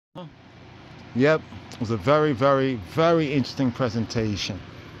Yep, it was a very, very, very interesting presentation.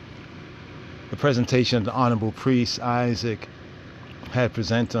 The presentation of the Honorable Priest Isaac had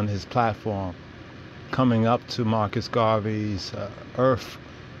presented on his platform, coming up to Marcus Garvey's Earth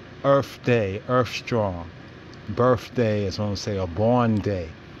Day, Earth Strong, birthday, as one would say, or born day,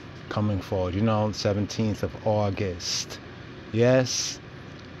 coming forward. 17th of August. Yes.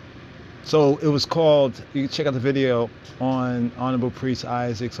 So it was called. You can check out the video on Honorable Priest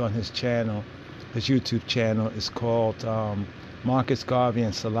Isaac's on his channel. His YouTube channel is called Marcus Garvey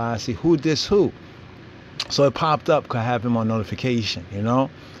and Selassie. Who Diss Who? So it popped up because I have him on notification, and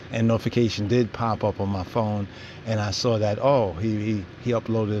notification did pop up on my phone, and I saw that, oh, he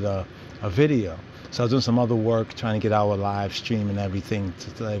uploaded a video. So I was doing some other work trying to get our live stream and everything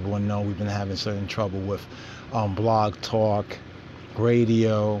to let everyone know we've been having certain trouble with blog talk,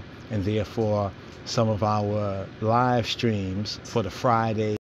 radio, and therefore some of our live streams for the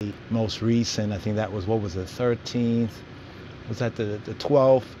Friday most recent. I think that was, what was it, 13th? Was that the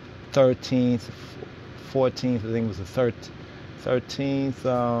 12th, 13th, 14th? I think it was the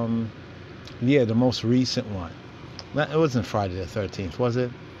 13th. Yeah, the most recent one. It wasn't Friday the 13th, was it?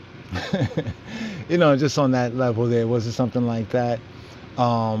 Just on that level there. Was it something like that?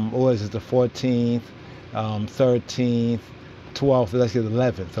 Or was it the 14th, 13th, 12th, let's say the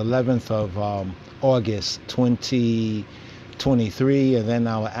 11th of August 2023, and then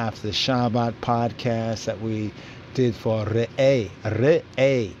our After the Shabbat podcast that we did for Re'eh,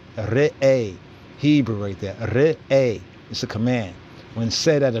 Hebrew right there, Re'eh, it's a command. When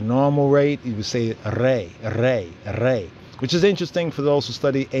said at a normal rate, you would say Re, which is interesting for those who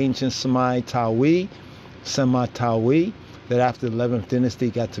study ancient Semi-Tawi, that after the 11th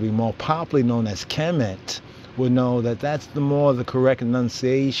dynasty got to be more popularly known as Kemet, would know that that's the correct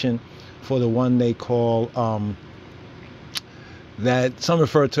enunciation for the one they call, that some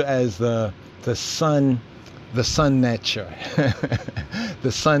refer to as the sun netcher.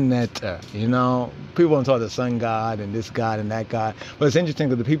 The sun netter. People don't talk the sun god and this god and that god, but it's interesting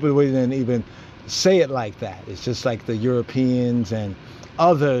that the people didn't even say it like that. It's just like the Europeans and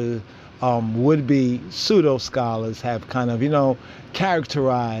other would-be pseudo scholars have kind of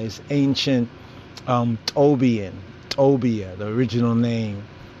characterized ancient Tobia, the original name,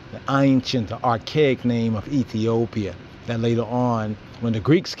 the ancient, the archaic name of Ethiopia, that later on, when the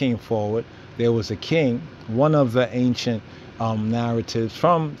Greeks came forward, there was a king. One of the ancient narratives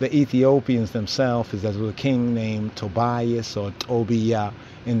from the Ethiopians themselves is that there was a king named Tobias or Tobiah,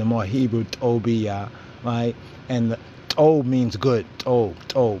 in the more Hebrew Tobiah, right? And the Tob means good. Tob.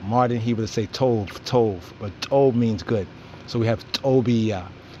 Modern Hebrew would say Tov, but Tob means good. So we have Tobiah,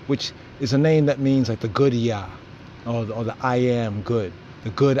 which is a name that means like the good Yah, or the I am good, the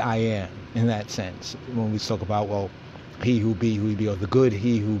good I am, in that sense. When we talk about, well, he who be, or the good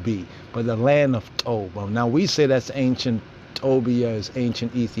he who be. But the land of Tob. Now we say that's ancient Tobiah, is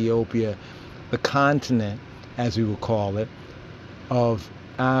ancient Ethiopia, the continent, as we would call it, of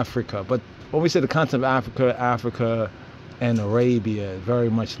Africa. But when we say the continent of Africa and Arabia, very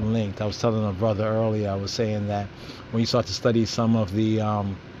much linked. I was telling a brother earlier, I was saying that when you start to study some of the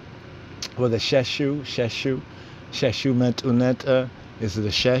the Sheshu Metuneta, is it the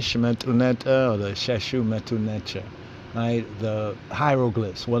Shesh Metuneta or the Sheshu Metuneta? Right, the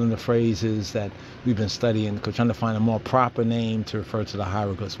hieroglyphs, one of the phrases that we've been studying, trying to find a more proper name to refer to the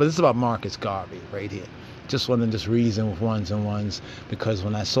hieroglyphs. But this is about Marcus Garvey right here. Just wanted to just reason with ones and ones, because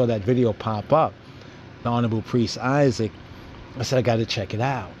when I saw that video pop up, the Honorable Priest Isaac, I said I got to check it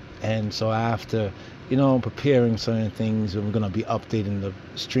out. And so after preparing certain things, and we're going to be updating the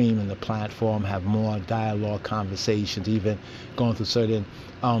stream and the platform, have more dialogue, conversations, even going through certain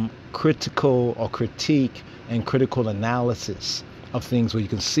critical or critique and critical analysis of things where you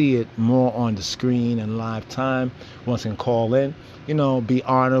can see it more on the screen and live time. Once can call in, be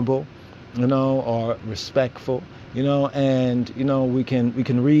honorable, or respectful, and we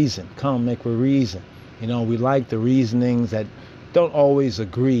can reason, come make a reason. We like the reasonings that don't always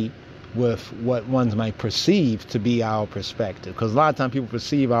agree with what ones might perceive to be our perspective, because a lot of times people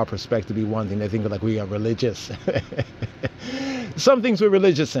perceive our perspective to be one thing. They think like we are religious. Some things we're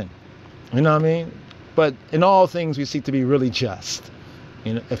religious in, you know what I mean? But in all things we seek to be really just.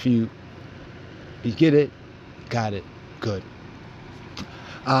 If you get it, got it, good.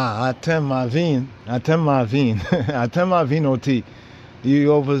 Atem Mavin, oti.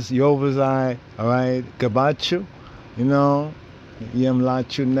 You I, all right, gabachu,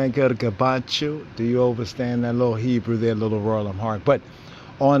 Yemlachu neger gabachu. Do you understand that little Hebrew there, little royal heart? But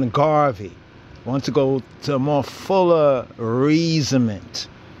on Garvey, I want to go to a more fuller reasonment.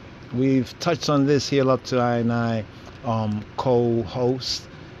 We've touched on this here up to I and I co-host,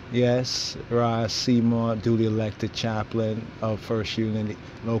 Yes, Ras Seymour, duly elected chaplain of First Unit,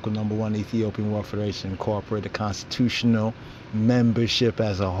 local #1 Ethiopian World Federation Incorporated, constitutional membership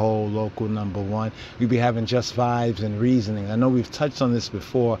as a whole, local #1. We'll be having just vibes and reasoning. I know we've touched on this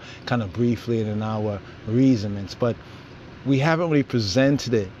before, kind of briefly in our reasonings, but we haven't really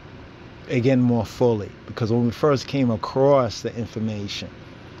presented it again more fully, because when we first came across the information,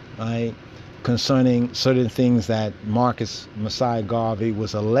 right, concerning certain things that Marcus Messiah Garvey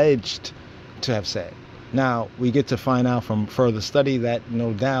was alleged to have said. Now, we get to find out from further study that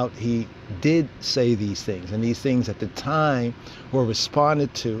no doubt he did say these things, and these things at the time were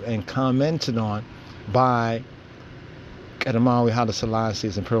responded to and commented on by Kadamawi Haile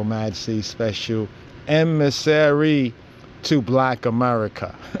Selassie's Imperial Majesty's Special Emissary to Black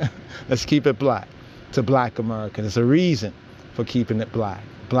America. Let's keep it black, to Black America. There's a reason for keeping it black.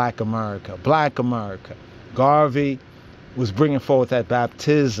 Black America, Black America. Garvey was bringing forth that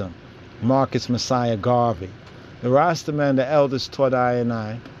baptism. Marcus Messiah Garvey. The Rastaman, the elders, taught I,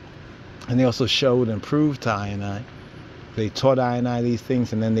 and they also showed and proved to I. They taught I these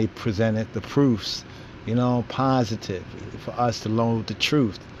things, and then they presented the proofs, you know, positive, for us to know the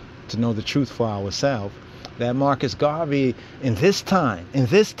truth, to know the truth for ourselves. That Marcus Garvey, in this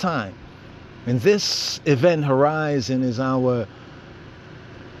event horizon, is our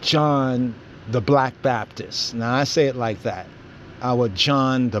John the Black Baptist. Now I say it like that, our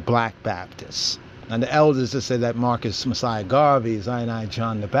John the Black Baptist. And the elders just say that Marcus Messiah Garvey is I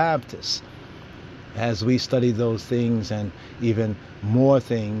John the Baptist. As we study those things and even more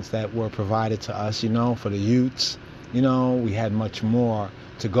things that were provided to us, you know, for the youths, you know, we had much more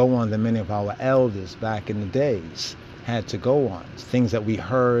to go on than many of our elders back in the days had to go on. Things that we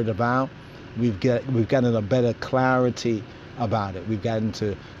heard about, we've gotten a better clarity about it. We've gotten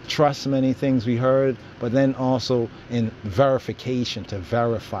to trust many things we heard, but then also in verification, to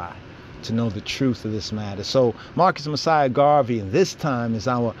verify, to know the truth of this matter. So Marcus Messiah Garvey in this time is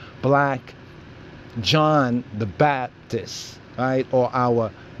our Black John the Baptist, right? Or our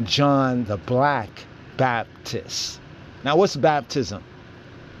John the Black Baptist. Now, what's baptism?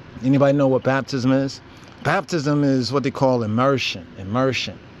 Anybody know what baptism is? Baptism is what they call immersion.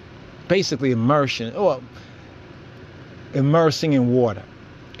 Immersion. Basically immersion, or immersing in water.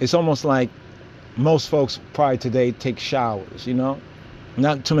 It's almost like most folks probably today take showers, you know?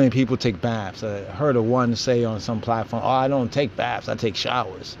 Not too many people take baths. I heard of one say on some platform, oh, I don't take baths, I take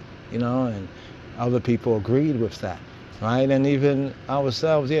showers, you know? And other people agreed with that, right? And even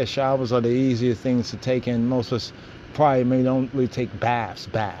ourselves, yeah, showers are the easier things to take, and most of us probably maybe don't really take baths.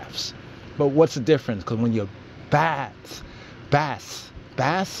 But what's the difference? Because when you bath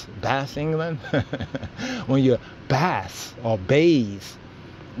England, when you bath or bathe,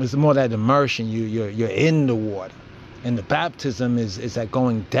 it's more that immersion. You're in the water, and the baptism is that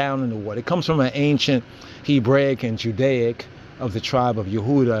going down in the water. It comes from an ancient Hebraic and Judaic of the tribe of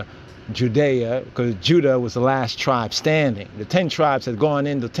Yehuda, Judea, because Judah was the last tribe standing. The 10 tribes had gone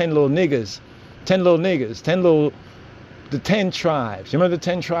in. The 10 tribes. You remember the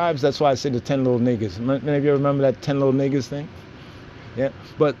 10 tribes? That's why I say the 10 little niggas. Many of you remember that 10 little niggas thing? Yeah,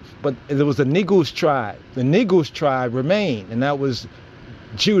 but there was the Negus tribe. The Negus tribe remained, and that was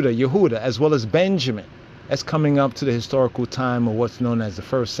Judah, Yehuda, as well as Benjamin. That's coming up to the historical time of what's known as the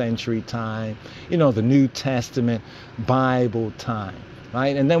 1st century time, you know, the New Testament Bible time,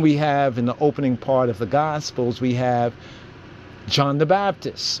 right? And then we have, in the opening part of the Gospels, we have John the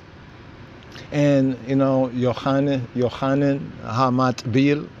Baptist. And, you know, Yohanan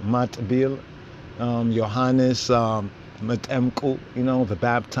Matbil, Johannes Matemku, you know, the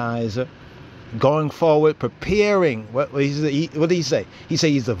baptizer, going forward, preparing. What did he say? He said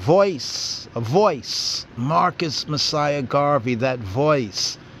he's a voice. Marcus Messiah Garvey, that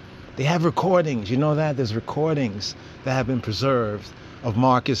voice. They have recordings. You know that? There's recordings that have been preserved of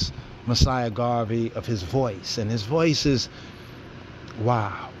Marcus Messiah Garvey, of his voice. And his voice is,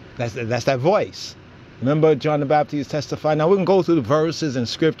 wow. That's that voice. Remember John the Baptist testified. Now we can go through the verses and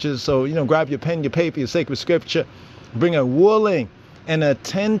scriptures. So, you know, grab your pen, your paper, your sacred scripture. Bring a willing and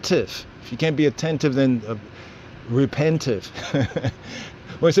attentive. If you can't be attentive, then repentive.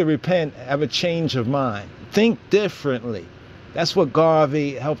 When I say repent, have a change of mind. Think differently. That's what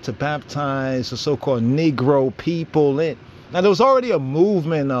Garvey helped to baptize the so-called Negro people in. Now, there was already a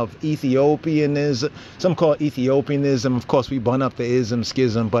movement of Ethiopianism. Some call it Ethiopianism. Of course, we bun up the ism,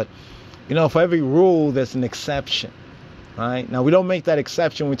 schism. But, you know, for every rule, there's an exception. Right? Now, we don't make that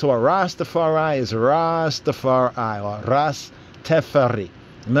exception. We talk about Rastafari is Rastafari, or Rastafari.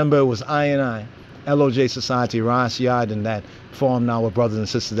 Remember, it was I, LOJ Society, Rasiadonis, that formed our brothers and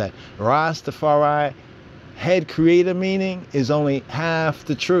sisters. That Rastafari head creator meaning is only half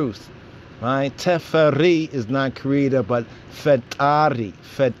the truth. Right? Teferi is not creator, but Fetari.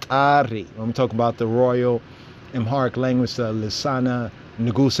 Fetari. When we talk about the royal Amharic language, the Lisana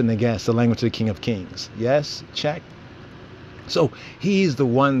Negusa Neges, the language of the King of Kings. Yes? Check. So he's the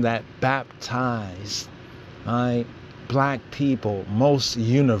one that baptized, right, black people most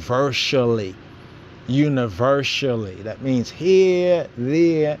universally. Universally. That means here,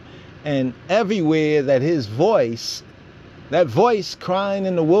 there, and everywhere that his voice, that voice crying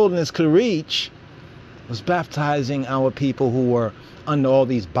in the wilderness could reach, was baptizing our people who were under all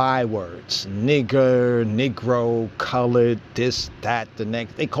these bywords. Nigger, Negro, colored, this, that, the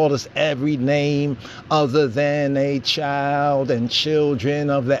next. They called us every name other than a child and children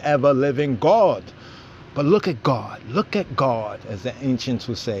of the ever-living God. But look at God. Look at God, as the ancients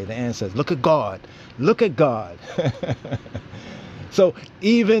would say, the ancestors. Look at God. Look at God. So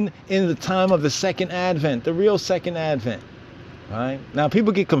even in the time of the second advent, the real second advent, right? Now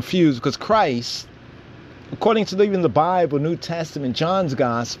people get confused because Christ, according to even the Bible, New Testament, John's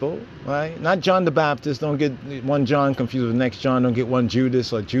gospel, right? Not John the Baptist. Don't get one John confused with the next John. Don't get one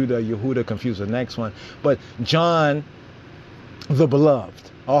Judas or Judah, Yehuda confused with the next one. But John the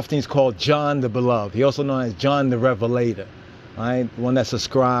Beloved. Often he's called John the Beloved. He also known as John the Revelator, right? One that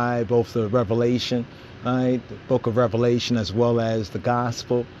subscribed both the Revelation, right? The book of Revelation, as well as the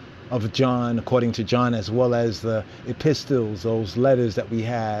Gospel of John, according to John, as well as the epistles, those letters that we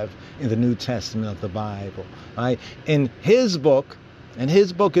have in the New Testament of the Bible, right? In his book, and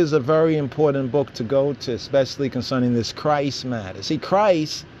his book is a very important book to go to, especially concerning this Christ matter. See,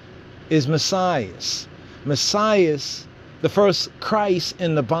 Christ is Messiah. Messiah, the first Christ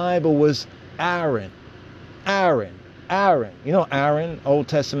in the Bible was Aaron. Aaron. You know Aaron, Old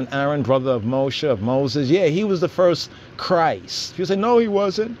Testament Aaron, brother of Moshe, of Moses. Yeah, he was the first Christ. You say, no, he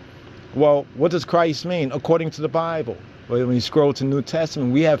wasn't. Well, what does Christ mean according to the Bible? Well, when you scroll to New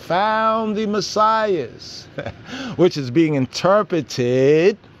Testament, we have found the Messiahs, which is being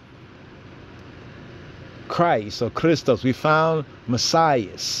interpreted Christ or Christos. We found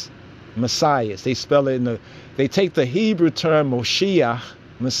Messiahs. Messiahs. They spell it they take the Hebrew term Moshiach,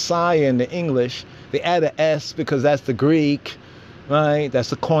 Messiah in the English. They add an S because that's the Greek, right? That's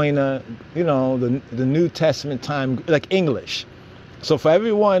the koine, you know, the New Testament time, like English. So for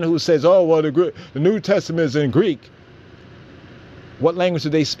everyone who says, oh, well, the New Testament is in Greek, what language do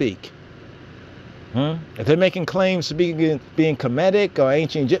they speak? If they're making claims to being Kemetic or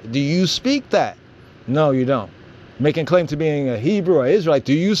ancient Egypt, do you speak that? No, you don't. Making claim to being a Hebrew or Israelite,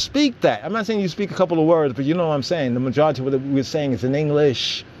 do you speak that? I'm not saying you speak a couple of words, but you know what I'm saying. The majority of what we're saying is in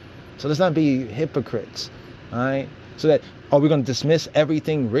English. So let's not be hypocrites, all right? So that, are we going to dismiss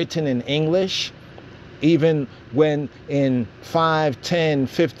everything written in English? Even when in 5, 10,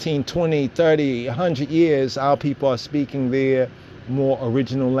 15, 20, 30, 100 years, our people are speaking their more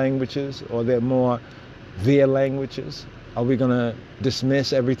original languages or their languages? Are we going to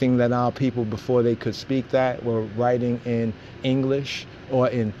dismiss everything that our people before they could speak that were writing in English, or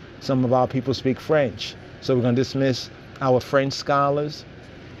in some of our people speak French? So we're going to dismiss our French scholars,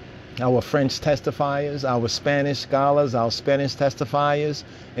 our French testifiers, our Spanish scholars, our Spanish testifiers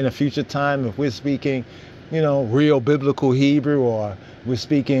in a future time if we're speaking, you know, real biblical Hebrew, or we're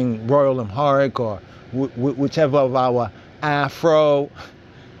speaking Royal Amharic, or whichever of our Afro-Semitic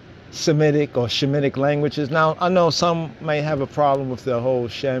or Shemitic languages. Now, I know some may have a problem with the whole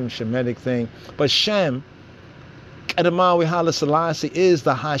Shemitic thing, but Shem, Edamawi Haile Selassie, is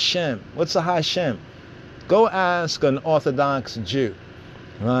the Hashem. What's the Hashem? Go ask an Orthodox Jew,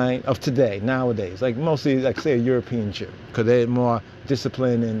 right, of today, nowadays, like mostly, like say a European Jew, because they're more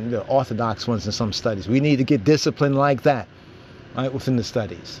disciplined in the Orthodox ones in some studies. We need to get disciplined like that, right, within the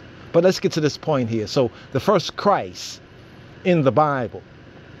studies. But let's get to this point here. So the first Christ in the Bible,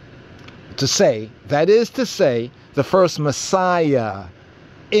 that is to say, the first Messiah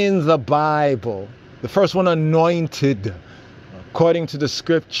in the Bible, the first one anointed according to the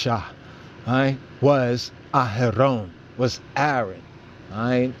scripture, right, was Aaron, was Aaron.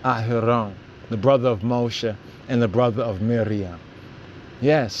 Right? Aharon, the brother of Moshe and the brother of Miriam.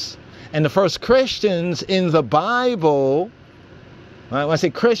 Yes. And the first Christians in the Bible, right? When I say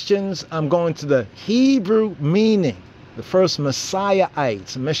Christians, I'm going to the Hebrew meaning. The first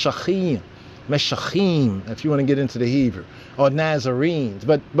Messiahites, Meshachim, if you want to get into the Hebrew, or Nazarenes.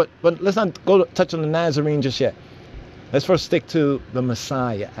 But let's not go touch on the Nazarene just yet. Let's first stick to the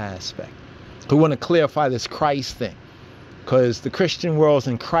Messiah aspect. We want to clarify this Christ thing. Because the Christian world's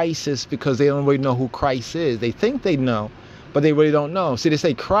in crisis because they don't really know who Christ is. They think they know, but they really don't know. See, they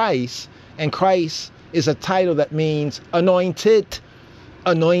say Christ, and Christ is a title that means anointed,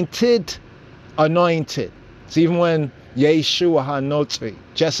 anointed, anointed. So even when Yeshua HaNotri,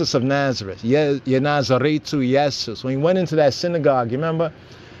 Jesus of Nazareth, Yenazaretu Jesus, when he went into that synagogue, you remember?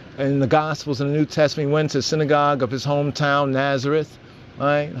 In the Gospels in the New Testament, he went to the synagogue of his hometown, Nazareth,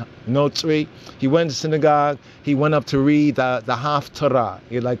 right? Notri. He went to synagogue. He went up to read the Haftarah,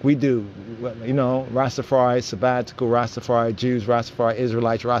 like we do, you know, Rastafari, sabbatical, Rastafari Jews, Rastafari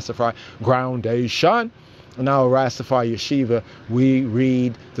Israelites, Rastafari groundation. And now Rastafari Yeshiva, we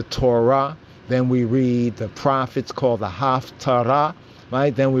read the Torah. Then we read the prophets called the Haftarah,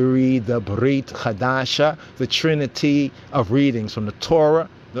 right? Then we read the Brit Chadasha, the Trinity of readings from the Torah,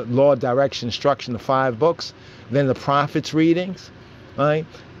 the law, direction, instruction, the 5 books. Then the prophets' readings, right?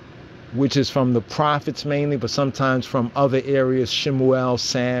 Which is from the prophets mainly, but sometimes from other areas, Shemuel,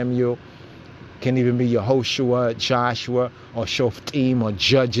 Samuel, can even be Yehoshua, Joshua, or Shoftim, or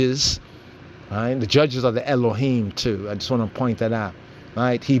Judges, right? The Judges are the Elohim too. I just want to point that out,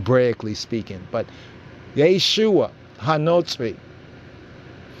 right? Hebraically speaking. But Yeshua HaNotri,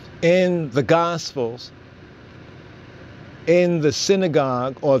 in the Gospels, in the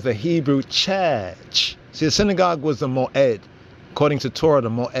synagogue or the Hebrew church. See, the synagogue was the Moed, according to Torah, the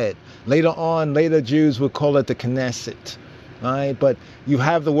Moed. Later Jews would call it the Knesset, right? But you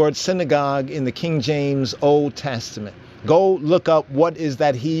have the word synagogue in the King James Old Testament. Go look up what is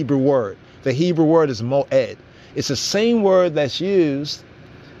that Hebrew word. The Hebrew word is Moed. It's the same word that's used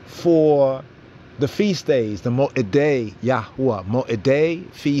for the feast days, the Moedei Yahuwah.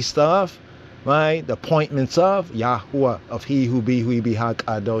 Moedei, feast of, right? The appointments of Yahuwah, of he who be,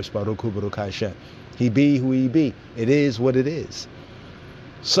 HaKadosh Baruch Hu Baruch Hashem. He be who he be. It is what it is.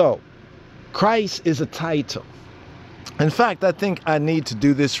 So, Christ is a title. In fact, I think I need to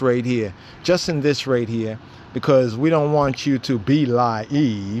do this right here, just in this right here, because we don't want you to be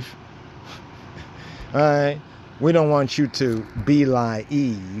naive. All right? We don't want you to be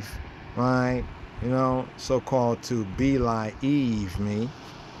naive, right? You know, so-called to be naive me,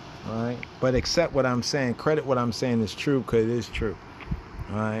 right? But accept what I'm saying, credit what I'm saying is true, because it is true,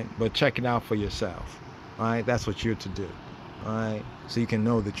 right? But check it out for yourself, right? That's what you're to do, right? So you can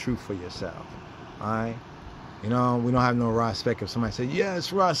know the truth for yourself, right? You know, we don't have no respect if somebody says, yes,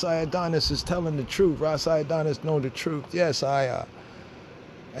 Rasiadonis is telling the truth. Rasiadonis know the truth. Yes,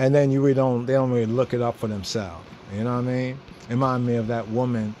 and then you really they don't really look it up for themselves. You know what I mean? Remind me of that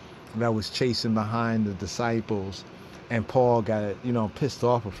woman that was chasing behind the disciples, and Paul got, you know, pissed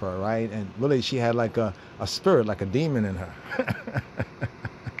off of her, right? And really she had like a spirit, like a demon in her.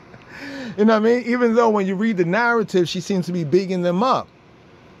 You know what I mean? Even though when you read the narrative, she seems to be bigging them up.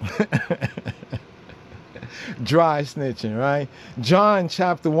 Dry snitching, right? John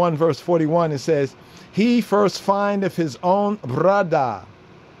chapter 1 verse 41, it says, he first findeth his own brother,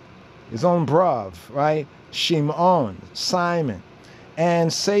 his own bruv, right? Shimon, Simon,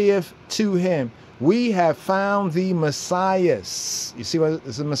 and saith to him, we have found the Messiah. You see what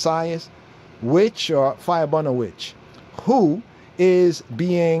is the Messiah? Which, or firebunner which, who is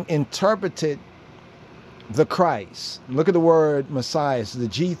being interpreted the Christ. Look at the word Messiah, the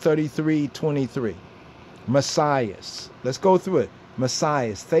G3323. Messiah. Let's go through it.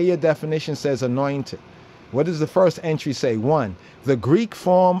 Messiah. Thayer definition says anointed. What does the first entry say? 1. The Greek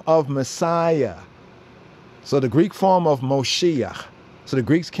form of Messiah. So the Greek form of Moshiach. So the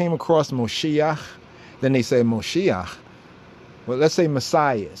Greeks came across Moshiach. Then they say Moshiach. Well, let's say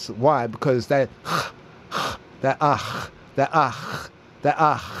Messiah. Why? Because that they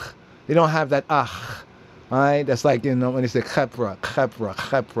don't have that right? That's like, you know, when they say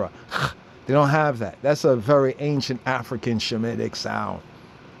chepra. They don't have that. That's a very ancient African Shemitic sound,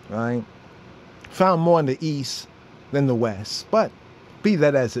 right? Found more in the East than the West, but be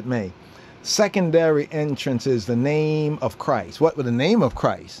that as it may. Secondary entrance is the name of Christ. What with the name of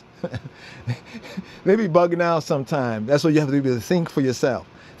Christ? They be bugging out sometimes. That's what you have to do, to think for yourself.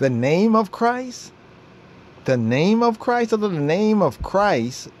 The name of Christ? The name of Christ? Other than the name of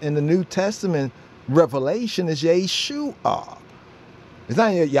Christ in the New Testament revelation is Yeshua. It's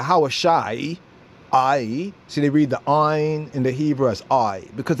not Yahweh Shai, I. See, they read the Ayin in the Hebrew as I,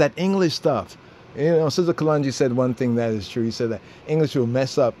 because that English stuff. You know, Sister Kalunji said one thing that is true. He said that English will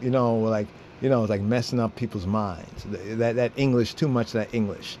mess up, you know, like, you know, it's like messing up people's minds. That English, too much of that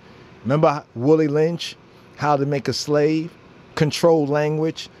English. Remember Willie Lynch, How to Make a Slave, Controlled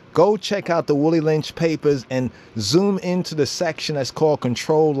Language? Go check out the Willie Lynch papers and zoom into the section that's called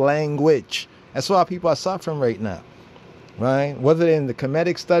Controlled Language. That's why people are suffering right now. Right? Whether in the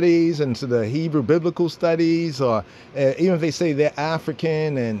Kemetic studies and to the Hebrew biblical studies, or even if they say they're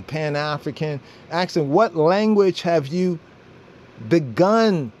African and Pan-African, ask them, what language have you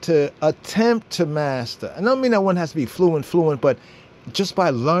begun to attempt to master? I don't mean that one has to be fluent, but Just by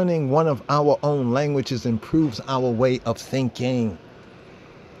learning one of our own languages improves our way of thinking.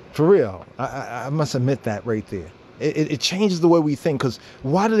 For real, I must admit that right there. It changes the way we think, because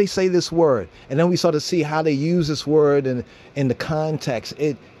why do they say this word? And then we start to see how they use this word in the context.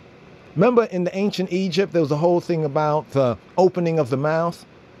 Remember in the ancient Egypt, there was a whole thing about the opening of the mouth.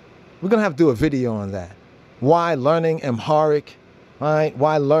 We're going to have to do a video on that. Why learning Amharic, right?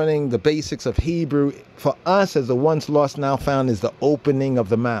 Why learning the basics of Hebrew for us as the once lost now found is the opening of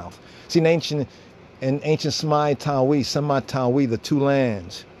the mouth. See, in ancient Semitic Tawi, the two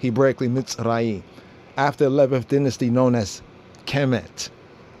lands, Hebraically Mitzrayim, after the 11th dynasty known as Kemet.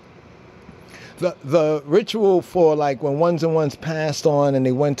 The ritual for like when ones and ones passed on and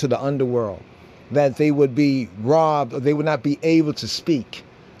they went to the underworld, that they would be robbed or they would not be able to speak.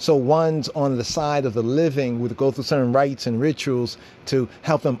 So ones on the side of the living would go through certain rites and rituals to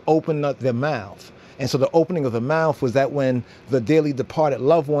help them open up their mouth. And so the opening of the mouth was that when the dearly departed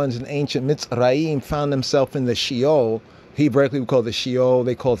loved ones in ancient Mitzrayim found themselves in the Sheol, Hebraically we call it the Sheol,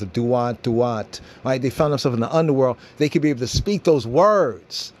 they call it the Duat, right? They found themselves in the underworld. They could be able to speak those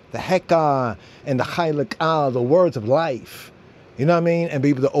words, the Heka and the Chaylik, the words of life, you know what I mean? And be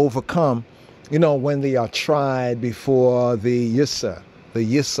able to overcome, you know, when they are tried before the Yisr,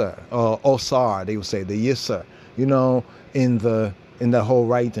 or Osar, they would say, the Yisr, you know, in the whole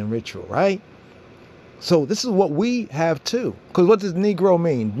rite and ritual, right? So this is what we have too. Because what does Negro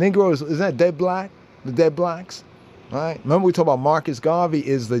mean? Negro is that dead black? The dead blacks? Right? Remember we talked about Marcus Garvey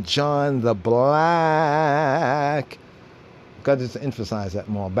is the John the Black. Got to emphasize that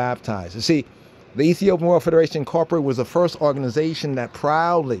more. Baptized. You see, the Ethiopian World Federation Incorporated was the first organization that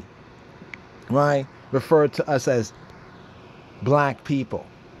proudly, right, referred to us as black people.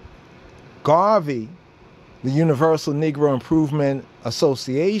 Garvey, the Universal Negro Improvement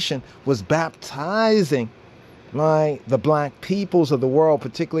Association, was baptizing, right, the black peoples of the world,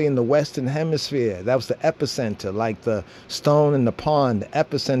 particularly in the Western Hemisphere. That was the epicenter, like the stone in the pond, the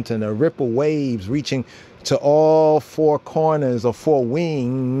epicenter, and the ripple waves reaching to all four corners or four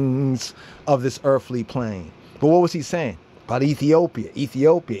wings of this earthly plane. But what was he saying? About Ethiopia,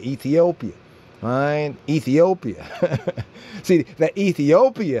 right? Ethiopia. See, that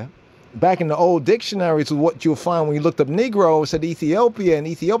Ethiopia, back in the old dictionaries, was what you'll find when you looked up Negro, it said Ethiopia, and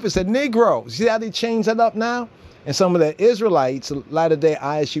Ethiopia said Negro. See how they changed that up now? And some of the Israelites, latter-day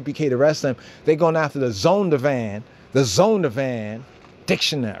ISUPK, the rest of them, they're going after the Zondervan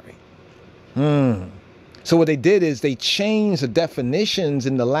dictionary. So what they did is they changed the definitions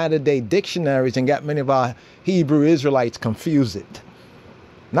in the latter-day dictionaries and got many of our Hebrew Israelites confused.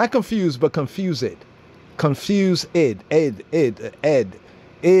 Not confused, but confuse it. Confuse id,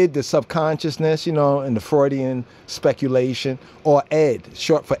 the subconsciousness, you know, and the Freudian speculation, or ed,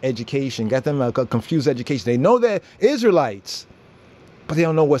 short for education. Got them a confused education. They know they're Israelites, but they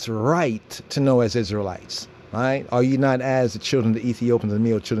don't know what's right to know as Israelites, right? Are you not as the children of the Ethiopians, the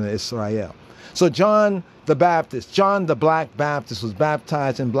male children of Israel? So John the Baptist, John the Black Baptist, was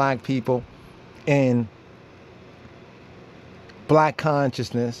baptizing black people in black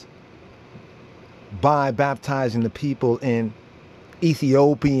consciousness by baptizing the people in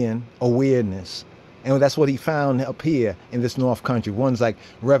Ethiopian awareness. And that's what he found up here in this North Country. Ones like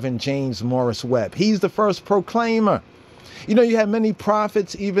Reverend James Morris Webb. He's the first proclaimer. You know, you had many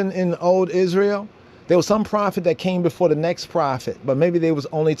prophets even in old Israel. There was some prophet that came before the next prophet, but maybe they was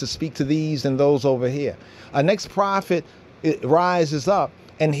only to speak to these and those over here. A next prophet, it rises up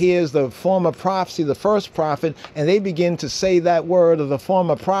and hears the former prophecy, the first prophet, and they begin to say that word of the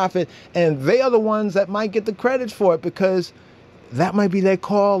former prophet, and they are the ones that might get the credit for it, because that might be their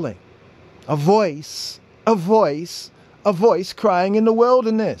calling. A voice crying in the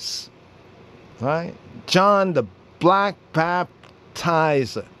wilderness, right? John the Black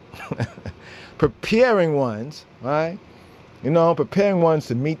Baptizer, preparing ones, right? You know, preparing ones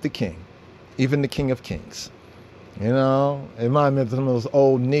to meet the King, even the King of Kings. You know, it reminds me of some of those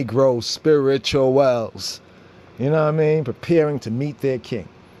old Negro spiritual wells. You know what I mean? Preparing to meet their King.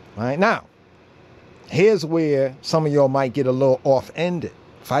 Right? Now, here's where some of y'all might get a little off-ended.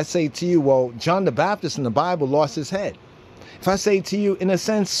 If I say to you, well, John the Baptist in the Bible lost his head. If I say to you, in a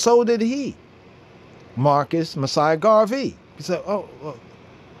sense, so did he. Marcus Messiah Garvey. You say, oh,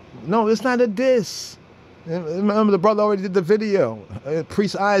 no, it's not a diss. Remember, the brother already did the video.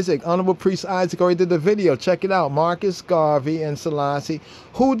 Priest Isaac, Honorable Priest Isaac already did the video. Check it out. Marcus Garvey and Selassie.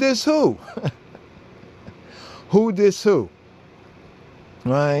 Who diss who? Who diss who?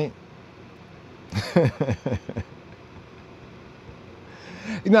 Right?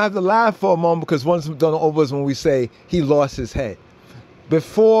 You know, I have to laugh for a moment, because once we've done over us when we say he lost his head.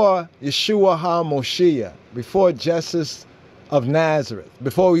 Before Yeshua HaMoshiach, before Jesus of Nazareth.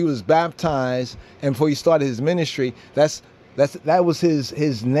 Before he was baptized and before he started his ministry, that was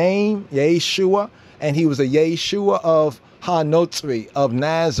his name, Yeshua, and he was a Yeshua of Hanotri, of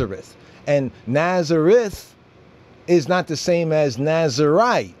Nazareth. And Nazareth is not the same as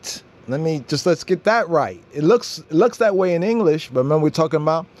Nazarite. Let's get that right. It looks that way in English, but remember we're talking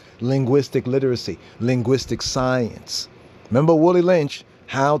about linguistic literacy, linguistic science. Remember Willie Lynch,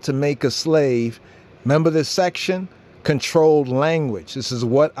 How to Make a Slave. Remember this section? Controlled language. This is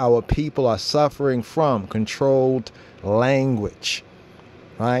what our people are suffering from, controlled language.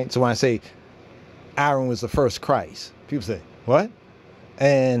 Right? So when I say Aaron was the first Christ, people say, what?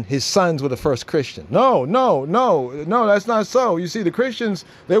 And his sons were the first Christian. No, that's not so. You see, the Christians,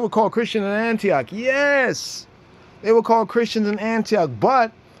 they were called Christian in Antioch. Yes, they were called Christians in Antioch.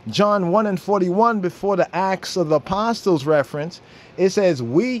 But John 1:41, before the Acts of the Apostles reference, it says,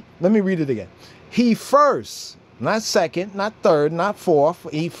 let me read it again. He first, not second, not third, not fourth,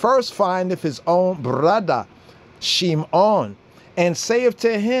 he first findeth his own brother, Shimon, and saith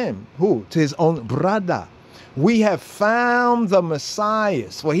to him, who? To his own brother, we have found the Messiah.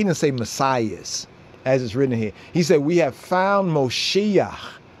 Well, he didn't say Messiahs, as it's written here. He said, we have found Moshiach.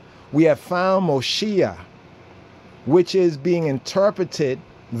 We have found Moshiach, which is being interpreted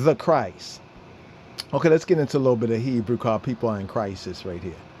the Christ. Okay, let's get into a little bit of Hebrew, called people are in crisis right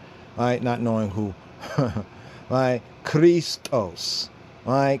here. All right, not knowing who. All right, Christos.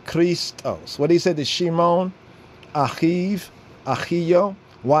 All right, Christos. What he said to Shimon, Achiv, Achio,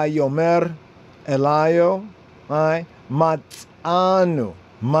 Yomer, Elio. All right, Matzanu,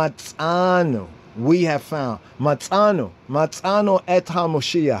 we have found. Matzanu et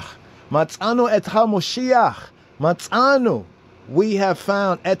HaMoshiach. Matzanu et HaMoshiach. Matzanu, we have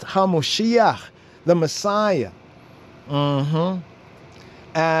found et HaMoshiach, the Messiah.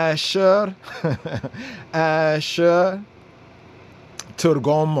 Asher,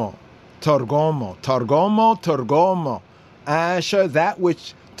 Turgomo. Asher, that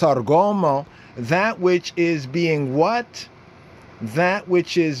which, Turgomo, that which is being what? That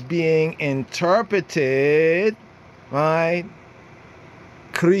which is being interpreted, right?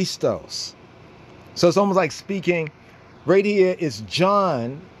 Christos. So it's almost like speaking, right here is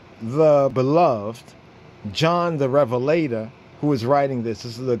John the beloved, John the revelator, who is writing this.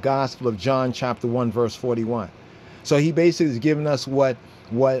 This is the Gospel of John, chapter 1, verse 41. So he basically is giving us who's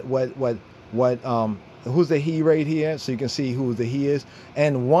the he right here, so you can see who the he is.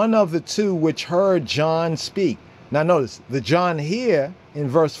 And one of the two which heard John speak. Now notice, the John here in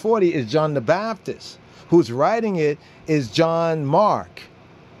verse 40 is John the Baptist. Who's writing it is John Mark,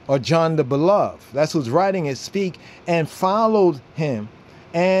 or John the Beloved. That's who's writing it, speak, and followed him.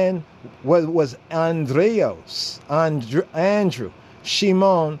 And was Andreos, Andrew,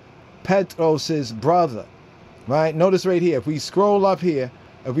 Shimon, Petros's brother. Right? Notice right here, if we scroll up here,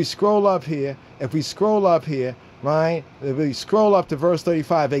 right? If we scroll up to verse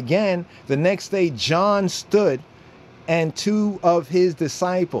 35, again, the next day John stood and two of his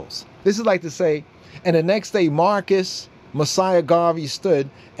disciples. This is like to say, and the next day Marcus, Messiah Garvey, stood,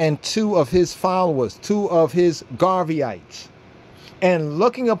 and two of his followers, two of his Garveyites. And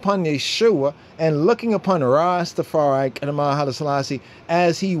looking upon Yeshua and looking upon Rastafari,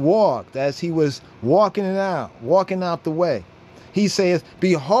 as he was walking out the way, he says,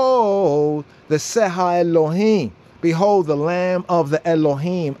 behold the Seha Elohim, behold the Lamb of the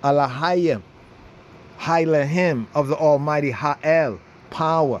Elohim, Alahayim, Hailahim, of the Almighty Ha'el,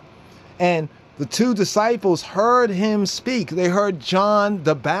 power. And the two disciples heard him speak. They heard John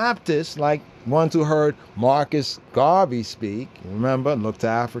the Baptist, like ones who heard Marcus Garvey speak. Remember, look to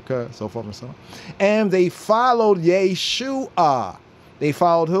Africa, so forth and so on. And they followed Yeshua. They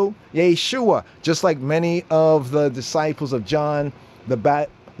followed who? Yeshua. Just like many of the disciples of John the black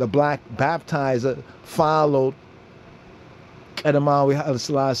baptizer followed Kedamawi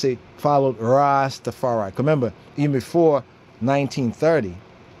Selassie, followed Rastafari. Remember, even before 1930,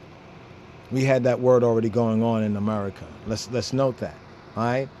 we had that word already going on in America. Let's note that, all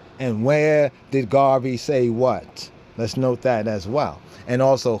right? And where did Garvey say what? Let's note that as well. And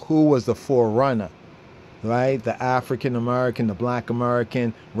also, who was the forerunner, right? The African American, the black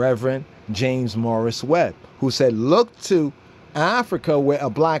American, Reverend James Morris Webb, who said, look to Africa where a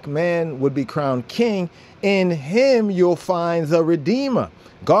black man would be crowned king. In him you'll find the Redeemer.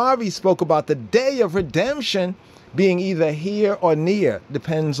 Garvey spoke about the day of redemption being either here or near.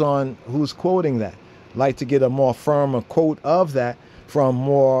 Depends on who's quoting that. Like to get a more firmer quote of that from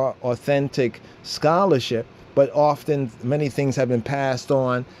more authentic scholarship, but often many things have been passed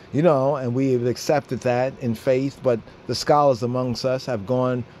on, and we've accepted that in faith, but the scholars amongst us have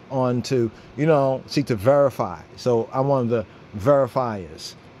gone on to, seek to verify. So I'm one of the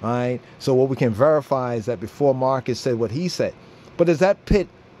verifiers, right? So what we can verify is that before Marcus said what he said. But does that pit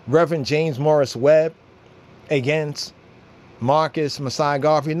Reverend James Morris Webb against Marcus Messiah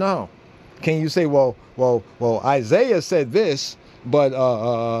Garvey? No. Can you say, well, Isaiah said this, but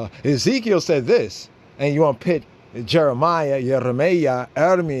Ezekiel said this, and you want to pit Jeremiah,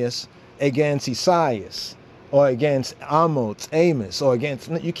 Ermias against Esaias, or against Amos, or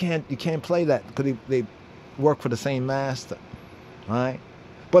against, you can't play that, because they work for the same master, right?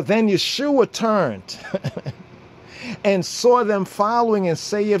 But then Yeshua turned and saw them following, and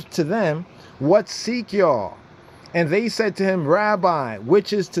saith to them, what seek y'all? And they said to him, Rabbi,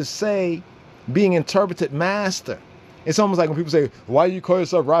 which is to say, being interpreted, master. It's almost like when people say, why do you call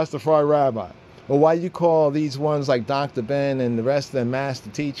yourself Rastafari Rabbi? Or why do you call these ones like Dr. Ben and the rest of them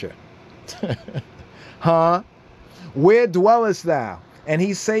master teacher? Huh? Where dwellest thou? And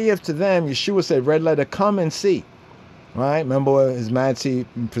he saith to them, Yeshua said, red letter, come and see. Right? Remember His Majesty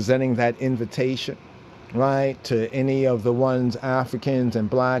presenting that invitation, right, to any of the ones, Africans and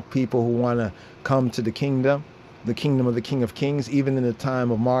black people who want to come to the kingdom of the King of Kings, even in the time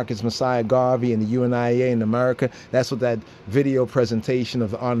of Marcus Messiah Garvey and the UNIA in America. That's what that video presentation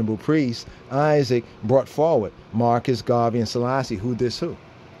of the Honorable Priest Isaac brought forward. Marcus, Garvey, and Selassie, who this who?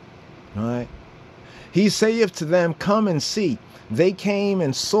 All right. He saith to them, come and see. They came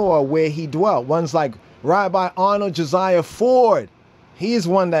and saw where he dwelt. One's like Rabbi Arnold Josiah Ford. He is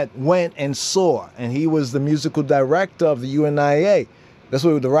one that went and saw, and he was the musical director of the UNIA. That's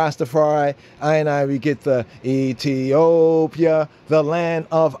where the Rastafari, we get the Ethiopia, the land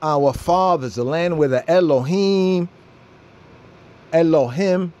of our fathers, the land where the Elohim,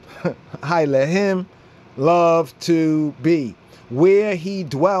 Hailehim, love to be, where he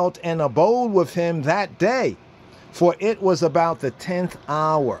dwelt and abode with him that day. For it was about the 10th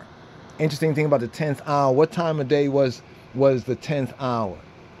hour. Interesting thing about the 10th hour. What time of day was the 10th hour?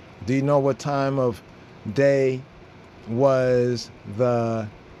 Do you know what time of day was the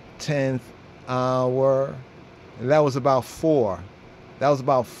 10th hour? That was about 4. That was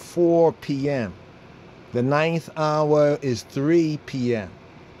about 4 p.m. The 9th hour is 3 p.m.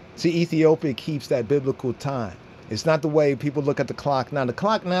 See, Ethiopia keeps that biblical time. It's not the way people look at the clock now. The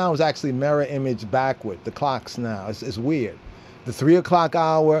clock now is actually mirror image backward. The clocks now, it's weird. The 3 o'clock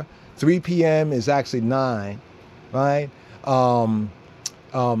hour, 3 p.m. is actually 9, right? 9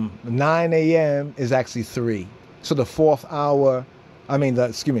 a.m. is actually 3. So the 4th hour, the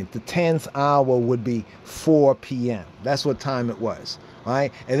 10th hour would be 4 p.m. That's what time it was,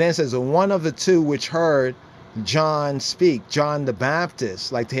 right? And then it says, one of the two which heard John speak, John the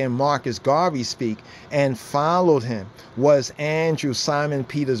Baptist, like to hear Marcus Garvey speak, and followed him, was Andrew, Simon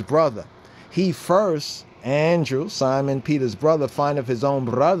Peter's brother. He first, Andrew, Simon Peter's brother, findeth his own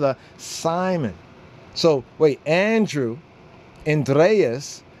brother, Simon. So, wait, Andrew,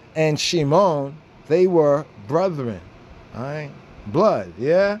 Andreas, and Shimon, they were brethren, all right? Blood,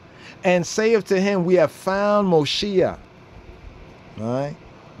 yeah? And saith to him, we have found Moshiach, all right?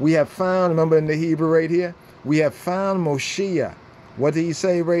 We have found, remember in the Hebrew right here? We have found Moshiach. What did he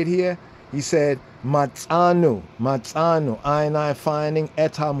say right here? He said, Matzanu, I finding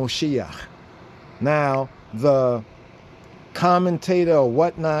Eta Moshiach. Now, the commentator or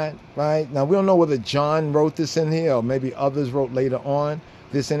whatnot, right? Now, we don't know whether John wrote this in here or maybe others wrote later on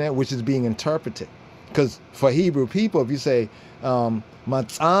this in it, which is being interpreted. Because for Hebrew people, if you say,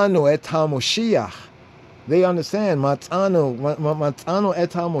 Matzanu Eta Moshiach, they understand, Matzanu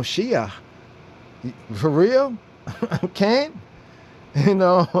Eta Moshiach. For real? Can't? You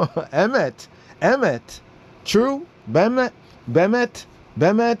know, Emet, true, Bemet,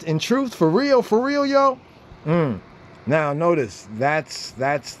 in truth, for real, yo. Now notice that's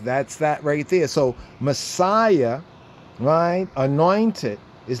that right there. So Messiah, right, anointed,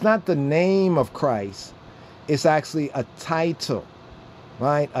 is not the name of Christ. It's actually a title,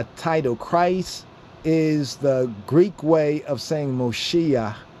 right? A title. Christ is the Greek way of saying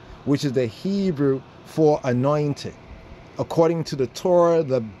Moshiach, which is the Hebrew for anointed. According to the Torah,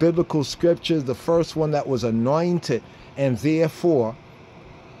 the biblical scriptures, the first one that was anointed and therefore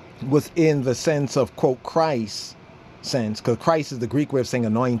within the sense of, quote, Christ sense, because Christ is the Greek way of saying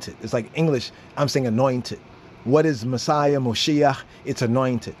anointed. It's like English, I'm saying anointed. What is Messiah, Moshiach? It's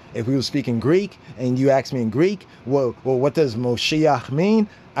anointed. If we were speaking Greek and you asked me in Greek, well, what does Moshiach mean?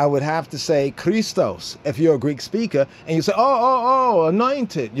 I would have to say Christos, if you're a Greek speaker, and you say, oh,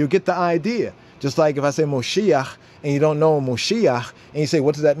 anointed. You get the idea. Just like if I say Moshiach, and you don't know Moshiach, and you say,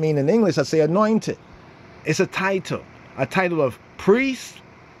 what does that mean in English? I say anointed. It's a title of priests,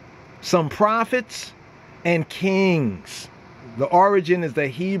 some prophets, and kings. The origin is the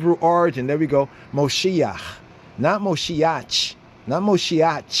Hebrew origin. There we go. Moshiach. Not Moshiach, not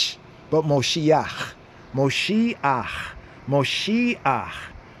Moshiach, but Moshiach. Moshiach, Moshiach,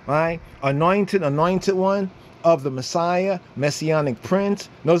 right? Anointed one of the Messiah, Messianic Prince.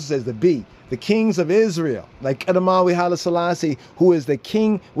 Notice it says the B, the kings of Israel, like Edamawi Haile Selassie, who is the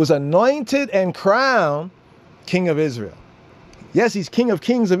king, was anointed and crowned king of Israel. Yes, he's king of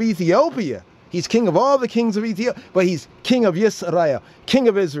kings of Ethiopia. He's king of all the kings of Ethiopia, but he's king of Yisrael, king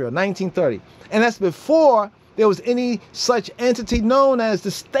of Israel, 1930. And that's before there was any such entity known as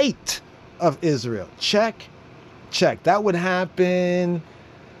the state of Israel. Check, check. That would happen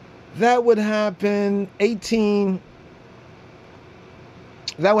 18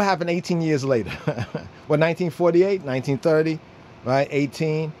 years later. What, 1948, 1930, right?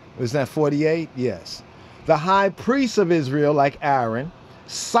 18, was that 48? Yes. The high priest of Israel, like Aaron.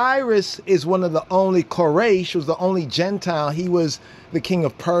 Cyrus is one of the only, Koresh was the only Gentile. He was the king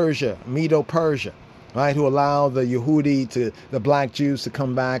of Persia, Medo-Persia, right? Who allowed the Yehudi, the black Jews, to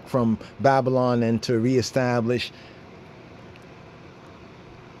come back from Babylon and to reestablish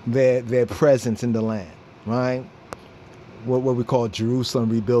their presence in the land, right? What we call Jerusalem,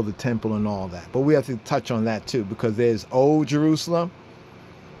 rebuild the temple and all that. But we have to touch on that too, because there's old Jerusalem,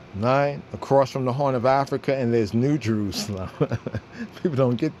 right, across from the Horn of Africa, and there's New Jerusalem. People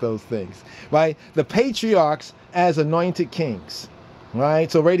don't get those things, right? The patriarchs as anointed kings,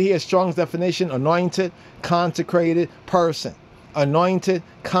 right? So right here, Strong's definition: anointed, consecrated person. Anointed,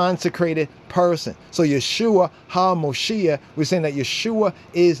 consecrated person. So Yeshua HaMoshiach, we're saying that Yeshua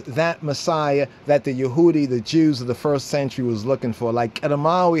is that Messiah that the Yehudi, the Jews of the first century, was looking for. Like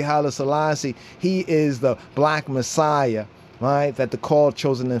Edamawi Haile Selassie, he is the black Messiah, right, that the called,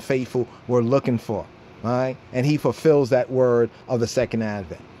 chosen, and faithful were looking for, right? And he fulfills that word of the second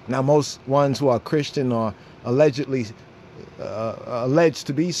advent. Now, most ones who are Christian or allegedly alleged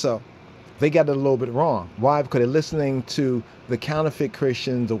to be so, they got it a little bit wrong. Why? Because they're listening to the counterfeit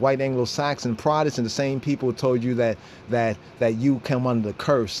Christians, the white Anglo-Saxon Protestants, the same people who told you that you come under the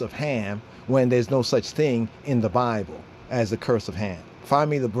curse of Ham, when there's no such thing in the Bible as the curse of Ham.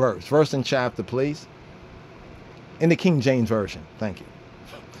 Find me the verse and chapter, please. In the King James Version. Thank you.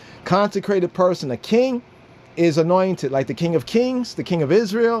 Consecrated person. A king is anointed, like the King of Kings, the King of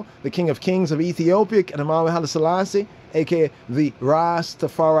Israel, the King of Kings of Ethiopia, Edamawi Haile Selassie, aka the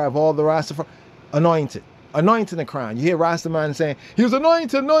Rastafari of all the Rastafari. Anointed. Anointed and crowned. You hear Rastaman saying, he was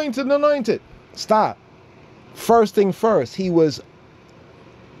anointed, anointed, anointed. Stop. First thing first, he was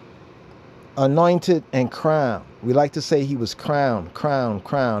anointed and crowned. We like to say he was crowned, crowned,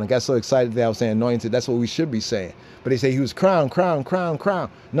 crowned. I got so excited that I was saying anointed. That's what we should be saying. But they say he was crowned, crowned, crowned,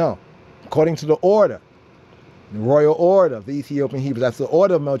 crowned. No. According to the order, the royal order of the Ethiopian Hebrews, that's the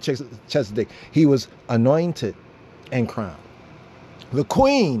order of Melchizedek, he was anointed and crowned. The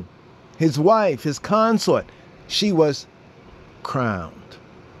queen, his wife, his consort, she was crowned,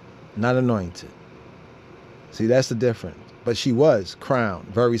 not anointed. See, that's the difference. But she was crowned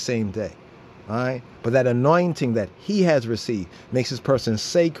very same day. All right? But that anointing that he has received makes his person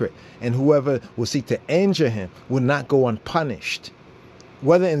sacred, and whoever will seek to injure him will not go unpunished,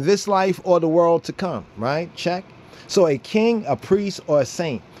 whether in this life or the world to come, right? Check. So a king, a priest, or a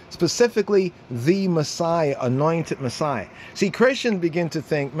saint, specifically the Messiah, anointed Messiah. See, Christians begin to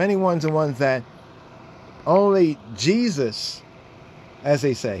think, many ones and ones, that only Jesus, as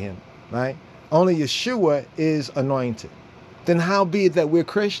they say him, right? Only Yeshua is anointed. Then how be it that we're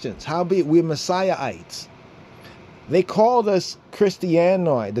Christians? How be it we're Messiahites? They called us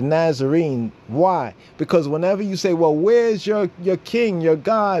Christianoid, the Nazarene. Why? Because whenever you say, well, where's your king, your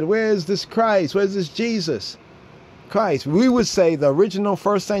God? Where's this Christ? Where's this Jesus? Christ. We would say, the original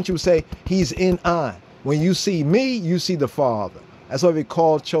first century would say, he's in I. When you see me, you see the Father. That's what we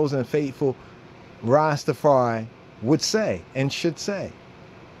call chosen and faithful Rastafari would say and should say.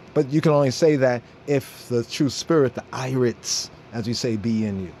 But you can only say that if the true spirit, the Irits, as we say, be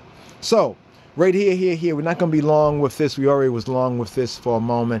in you. So, right here, we're not going to be long with this. We already was long with this for a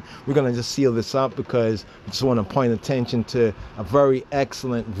moment. We're going to just seal this up because I just want to point attention to a very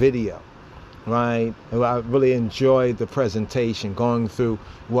excellent video, right? I really enjoyed the presentation, going through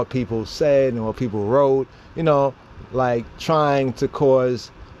what people said and what people wrote, you know, like trying to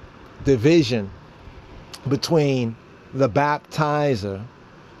cause division between the baptizer,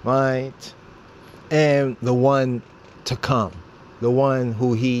 right, and the one to come. The one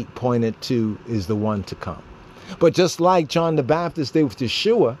who he pointed to is the one to come. But just like John the Baptist did with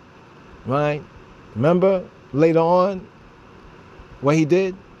Yeshua, right? Remember later on what he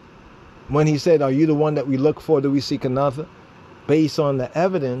did? When he said, are you the one that we look for? Do we seek another? Based on the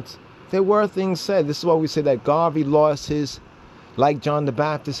evidence, there were things said. This is why we say that Garvey lost his, like John the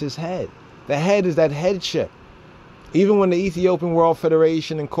Baptist, his head. The head is that headship. Even when the Ethiopian World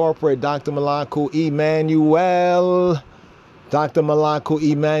Federation incorporated Dr. Malaku Emmanuel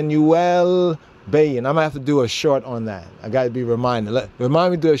Bayan. I'm going to have to do a short on that. I got to be reminded.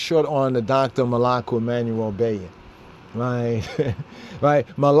 Remind me to do a short on the Dr. Malaku Emmanuel Bayan. Right? Right?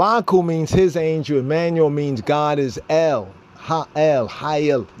 Malaku means his angel. Emmanuel means God is El. Ha'el,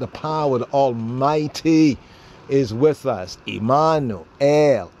 Ha'el, the power, the Almighty is with us. Imanu,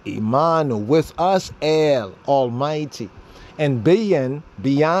 El, Imanu, with us, El, Almighty. And Bayan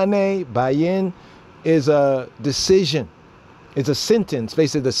is a decision. It's a sentence,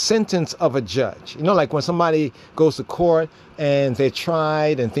 basically the sentence of a judge. You know, like when somebody goes to court and they're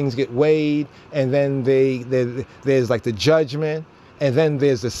tried and things get weighed, and then there's like the judgment, and then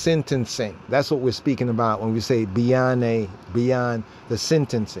there's the sentencing. That's what we're speaking about when we say beyond the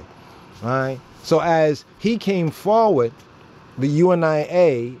sentencing, right? So as he came forward, the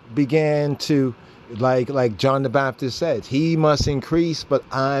UNIA began to, like John the Baptist says, he must increase, but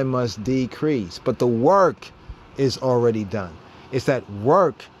I must decrease. But the work is already done. It's that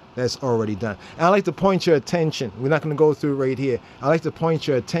work that's already done. And I'd like to point your attention, we're not going to go through it right here. I'd like to point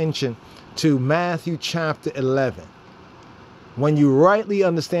your attention to Matthew chapter 11. When you rightly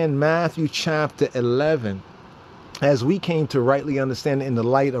understand Matthew chapter 11, as we came to rightly understand it in the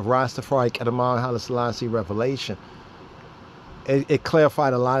light of Rastafari Kedamal Haile Selassie revelation, it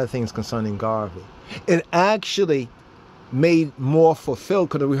clarified a lot of things concerning Garvey. It actually made more fulfilled,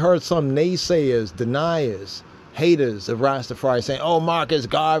 because we heard some naysayers, deniers, haters of Rastafari saying, oh, Marcus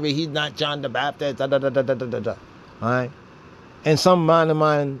Garvey, he's not John the Baptist, da da da da da da da. All right? And some mind of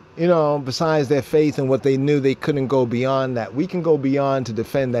mine, you know, besides their faith and what they knew, they couldn't go beyond that. We can go beyond to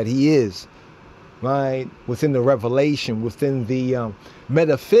defend that he is, right, within the revelation, within the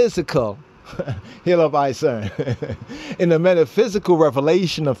metaphysical, heal up I son, in the metaphysical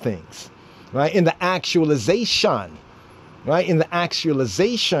revelation of things, right, in the actualization, right, in the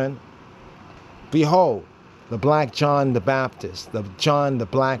actualization, behold, the black John the Baptist, the John the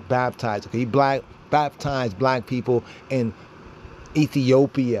black baptizer. He baptized black people in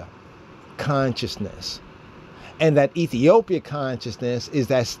Ethiopia consciousness. And that Ethiopia consciousness is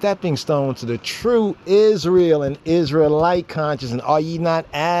that stepping stone to the true Israel and Israelite consciousness. Are ye not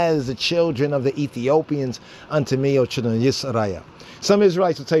as the children of the Ethiopians unto me, O children of Israel? Some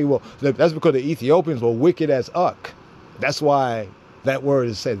Israelites will tell you, well, that's because the Ethiopians were wicked as Uck. That's why that word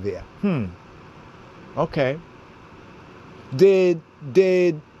is said there. Okay. Did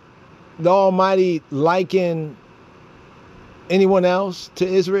the Almighty liken anyone else to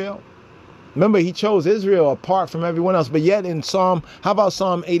Israel? Remember, he chose Israel apart from everyone else. But yet in how about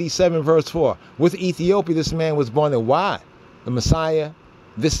Psalm 87 verse 4? With Ethiopia, this man was born there. Why? The Messiah,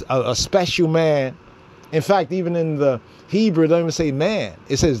 a special man. In fact, even in the Hebrew, it doesn't even say man.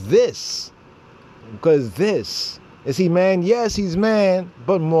 It says this. Because this. Is he man? Yes, he's man,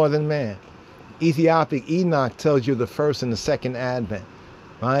 but more than man. Ethiopic Enoch tells you the first and the second advent.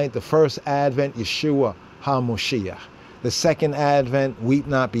 Right? The first advent, Yeshua HaMoshiach. The second advent, weep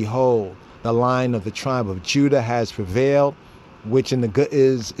not, behold, the line of the tribe of Judah has prevailed, which in the good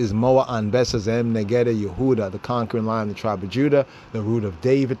is Moa Anbesazem Negeda Yehuda, the conquering line of the tribe of Judah, the root of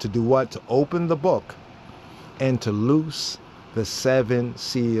David, to do what? To open the book and to loose the 7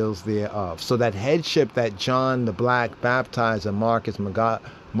 seals thereof. So that headship that John the Black baptizer,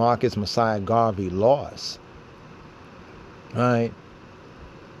 Marcus Messiah Garvey lost, right,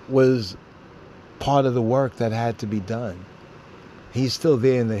 was part of the work that had to be done. He's still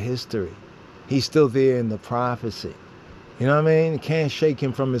there in the history. He's still there in the prophecy. You know what I mean? You can't shake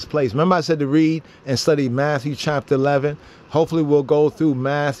him from his place. Remember I said to read and study Matthew chapter 11? Hopefully we'll go through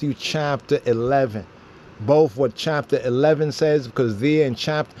Matthew chapter 11. Both what chapter 11 says, because there in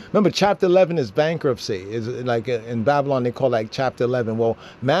remember chapter 11 is bankruptcy. Is like in Babylon they call like chapter 11. Well,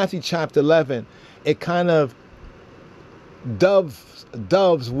 Matthew chapter 11, it kind of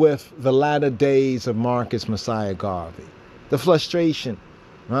doves with the latter days of Marcus Messiah Garvey. The frustration,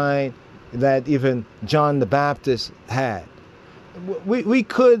 right, that even John the Baptist had. We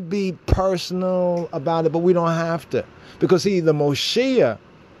could be personal about it, but we don't have to. Because see, the Moshiach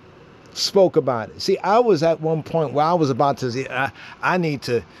spoke about it. See, I was at one point where I was about to say, I need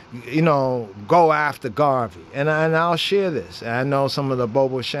to, you know, go after Garvey. And I'll share this. I know some of the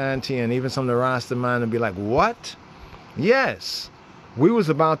Bobo Shanti and even some of the Rastaman will be like, what? Yes, we was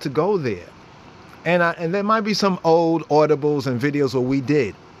about to go there. And there might be some old audibles and videos where we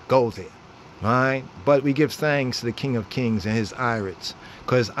did go there, right? But we give thanks to the King of Kings and his irids,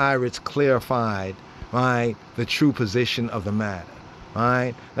 because irids clarified, right, the true position of the matter,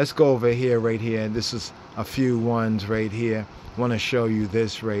 right? Let's go over here, right here. This is a few ones right here. I want to show you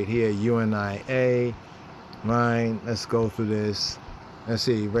this right here, UNIA, Right, let's go through this. Let's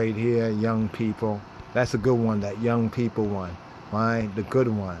see, right here, young people. That's a good one, that young people one. Right, the good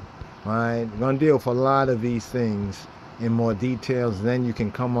one. Right, we're going to deal with a lot of these things in more details. Then you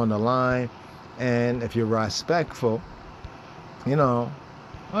can come on the line, and if you're respectful, you know,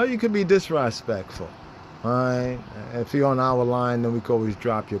 or you could be disrespectful. Right, if you're on our line, then we can always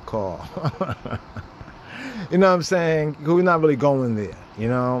drop your call. You know what I'm saying? We're not really going there. You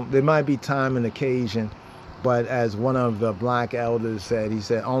know, there might be time and occasion, but as one of the black elders said, he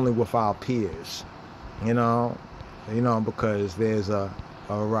said, only with our peers. You know, because there's a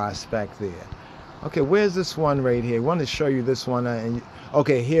respect there. Okay, where's this one right here? I want to show you this one.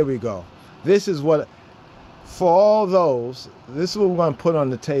 Okay, here we go. This is what, for all those, this is what we're going to put on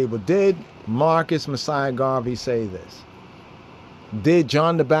the table. Did Marcus Messiah Garvey say this? Did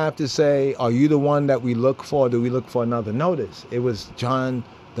John the Baptist say, are you the one that we look for? Do we look for another? Notice, it was John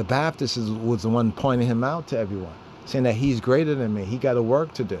the Baptist was the one pointing him out to everyone, saying that he's greater than me. He got a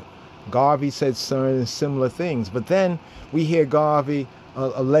work to do. Garvey said certain similar things. But then we hear Garvey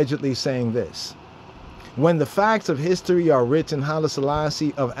allegedly saying this. When the facts of history are written, Haile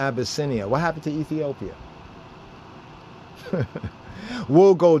Selassie of Abyssinia, what happened to Ethiopia?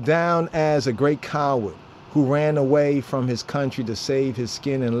 Will go down as a great coward who ran away from his country to save his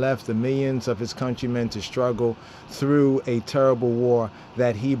skin and left the millions of his countrymen to struggle through a terrible war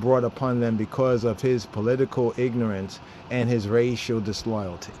that he brought upon them because of his political ignorance and his racial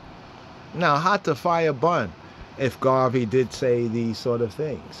disloyalty. Now, hot to fire bun if Garvey did say these sort of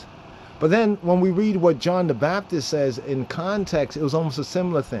things. But then when we read what John the Baptist says in context, it was almost a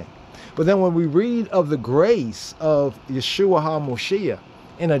similar thing. But then when we read of the grace of Yeshua HaMoshiach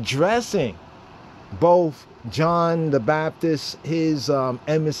in addressing both John the Baptist, his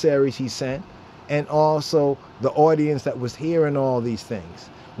emissaries he sent, and also the audience that was hearing all these things,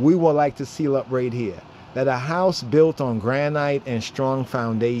 we would like to seal up right here that a house built on granite and strong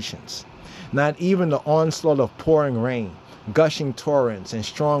foundations, not even the onslaught of pouring rain, gushing torrents, and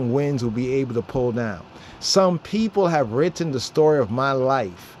strong winds will be able to pull down. Some people have written the story of my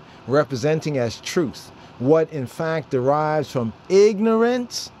life, representing as truth what in fact derives from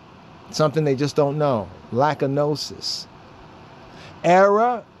ignorance, something they just don't know, lackanosis,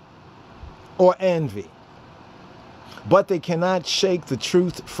 error, or envy. But they cannot shake the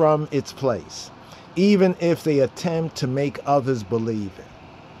truth from its place, even if they attempt to make others believe it.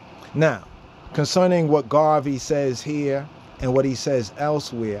 Now, concerning what Garvey says here and what he says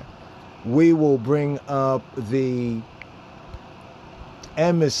elsewhere, we will bring up the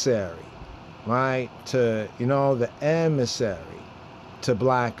emissary, right, to, the emissary to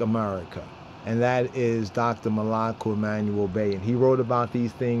Black America, and that is Dr. Malachi Emanuel Bey. And he wrote about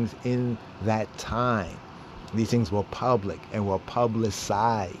these things in that time. These things were public and were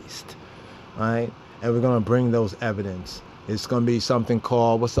publicized, right? And we're going to bring those evidence. It's going to be something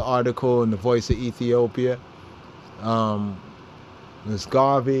called, what's the article in the Voice of Ethiopia? Is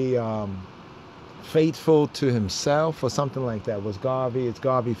Garvey faithful to himself or something like that? Is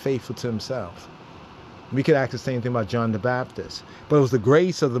Garvey faithful to himself? We could ask the same thing about John the Baptist. But it was the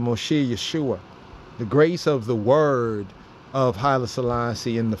grace of the Moshe Yeshua, the grace of the word of Haile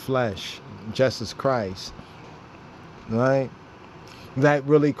Selassie in the flesh, Jesus Christ, right? That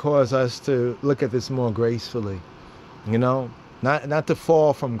really caused us to look at this more gracefully, not to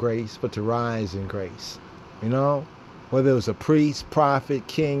fall from grace, but to rise in grace, Whether it was a priest, prophet,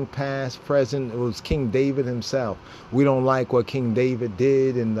 king, past, present, it was King David himself. We don't like what King David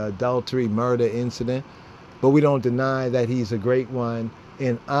did in the adultery, murder incident, but we don't deny that he's a great one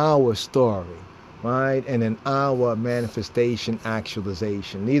in our story, right? And in our manifestation,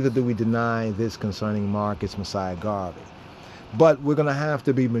 actualization. Neither do we deny this concerning Marcus Messiah Garvey. But we're going to have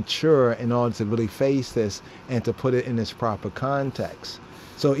to be mature in order to really face this and to put it in its proper context.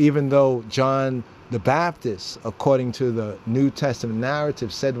 So even though John the Baptist, according to the New Testament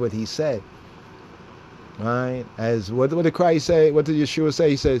narrative, said what he said, right? As what did Christ say? What did Yeshua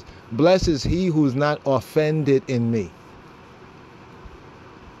say? He says, blessed is he who's not offended in me.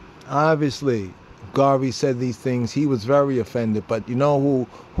 Obviously, Garvey said these things. He was very offended. But you know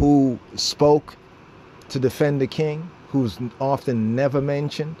who spoke to defend the king, who's often never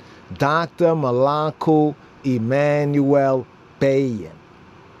mentioned? Dr. Malachi Emanuel Bey,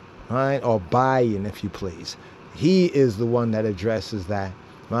 right? Or Bayan, if you please. He is the one that addresses that,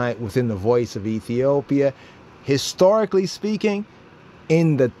 right? Within the Voice of Ethiopia, historically speaking,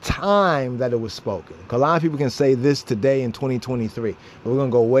 in the time that it was spoken. A lot of people can say this today in 2023, but we're going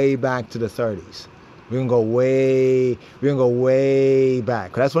to go way back to the 30s. We're going to go way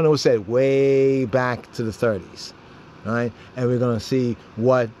back. That's when it was said, way back to the 30s, right? And we're going to see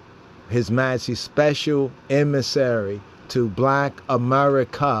what His Majesty's special emissary to Black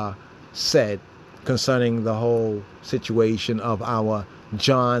America said concerning the whole situation of our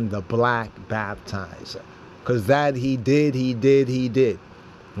John the Black Baptizer. Because that he did.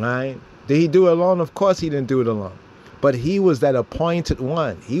 Right? Did he do it alone? Of course he didn't do it alone. But he was that appointed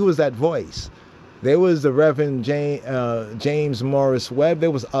one. He was that voice. There was the Reverend James Morris Webb. There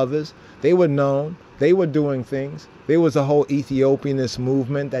was others. They were known. They were doing things. There was a whole Ethiopianist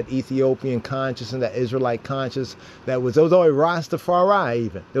movement, that Ethiopian conscious and that Israelite conscious. There was always Rastafari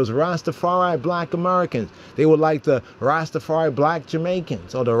even. There was Rastafari Black Americans. They were like the Rastafari Black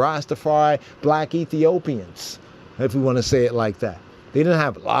Jamaicans or the Rastafari Black Ethiopians, if we want to say it like that. They didn't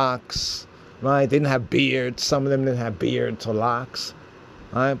have locks, right? They didn't have beards. Some of them didn't have beards or locks,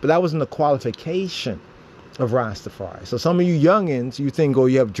 right? But that wasn't the qualification of Rastafari. So some of you youngins, you think, oh,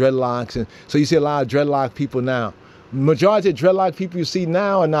 you have dreadlocks. And so you see a lot of dreadlock people now. Majority of dreadlock people you see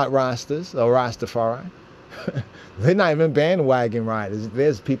now are not Rastas or Rastafari. They're not even bandwagon riders.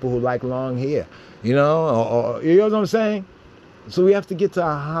 There's people who like long hair, you know, or you know what I'm saying? So we have to get to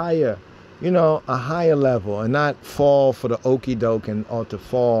a higher, you know, a higher level and not fall for the okie doke or to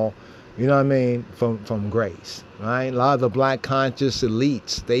fall, you know what I mean, from grace, right? A lot of the black conscious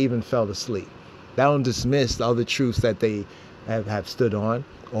elites, they even fell asleep. That don't dismiss the other truths that they have stood on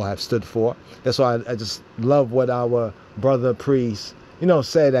or have stood for. That's why I just love what our brother priest, you know,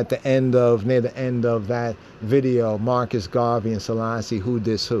 said at the end of, near the end of that video, Marcus Garvey and Selassie, who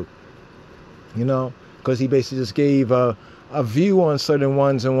diss who, you know, because he basically just gave a view on certain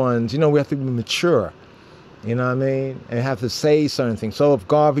ones and ones. You know, we have to be mature, you know what I mean, and have to say certain things. So if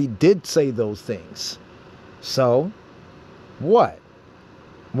Garvey did say those things, so what?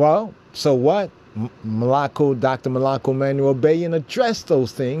 Well, so what? Dr. Malako Manuel Bayan addressed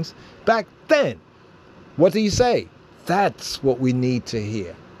those things back then. What did he say? That's what we need to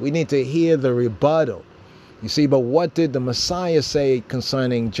hear. We need to hear the rebuttal. You see, but what did the Messiah say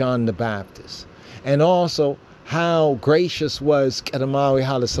concerning John the Baptist? And also, how gracious was Kedamawi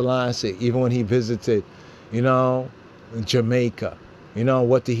Haile Selassie, even when he visited, you know, Jamaica. You know,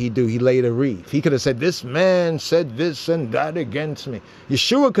 what did he do? He laid a wreath. He could have said, this man said this and that against me.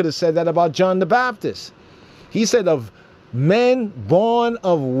 Yeshua could have said that about John the Baptist. He said, of men born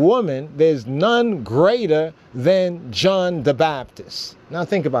of woman, there's none greater than John the Baptist. Now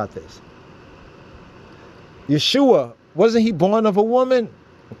think about this. Yeshua, wasn't he born of a woman?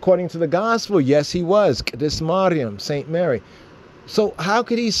 According to the gospel, yes, he was. This Mariam, Saint Mary. So how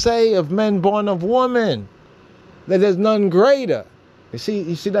could he say of men born of woman that there's none greater? You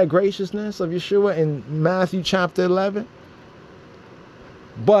see that graciousness of Yeshua in Matthew chapter 11?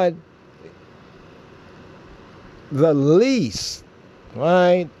 But the least,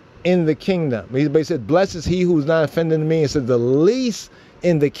 right, in the kingdom. He said, blessed is he who's not offended in me. He said, the least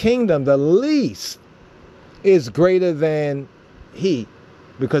in the kingdom, the least is greater than he.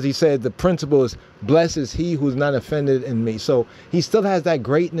 Because he said the principle is, blessed is he who's not offended in me. So he still has that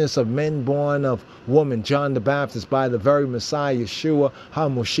greatness of men born of woman, John the Baptist, by the very Messiah, Yeshua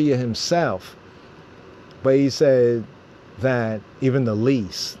HaMoshiach himself. But he said that even the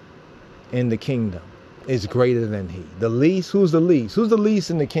least in the kingdom is greater than he. The least, who's the least? Who's the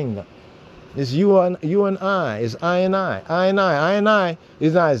least in the kingdom? It's you and I. It's I and I. I and I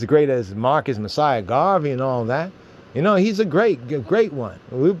is not as great as Marcus, Messiah, Garvey, and all that. You know, he's a great one.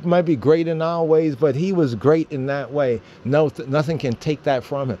 We might be great in our ways, but he was great in that way. No, nothing can take that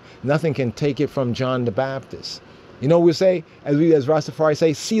from him. Nothing can take it from John the Baptist. You know, we say, as Rastafari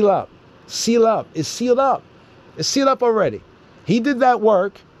say, seal up. Seal up. It's sealed up. It's sealed up already. He did that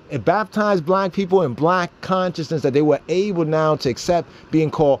work. It baptized black people in black consciousness, that they were able now to accept being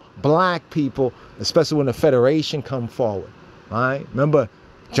called black people, especially when the Federation come forward. All right? Remember,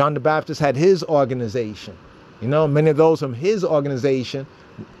 John the Baptist had his organization. You know, many of those from his organization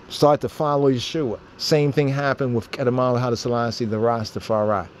start to follow Yeshua. Same thing happened with Kedamawi Haile Selassie, the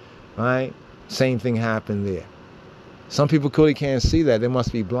Rastafari, right? Same thing happened there. Some people clearly can't see that. They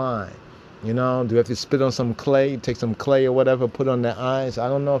must be blind. You know, do you have to spit on some clay, take some clay or whatever, put on their eyes? I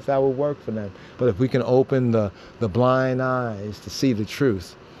don't know if that would work for them. But if we can open the blind eyes to see the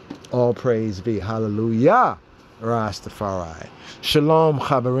truth, all praise be. Hallelujah. Rastafari. Shalom,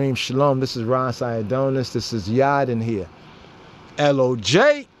 Chabarim. Shalom. This is Rasiadonis. This is Yad in here.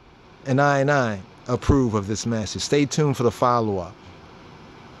 LOJ and I approve of this message. Stay tuned for the follow-up.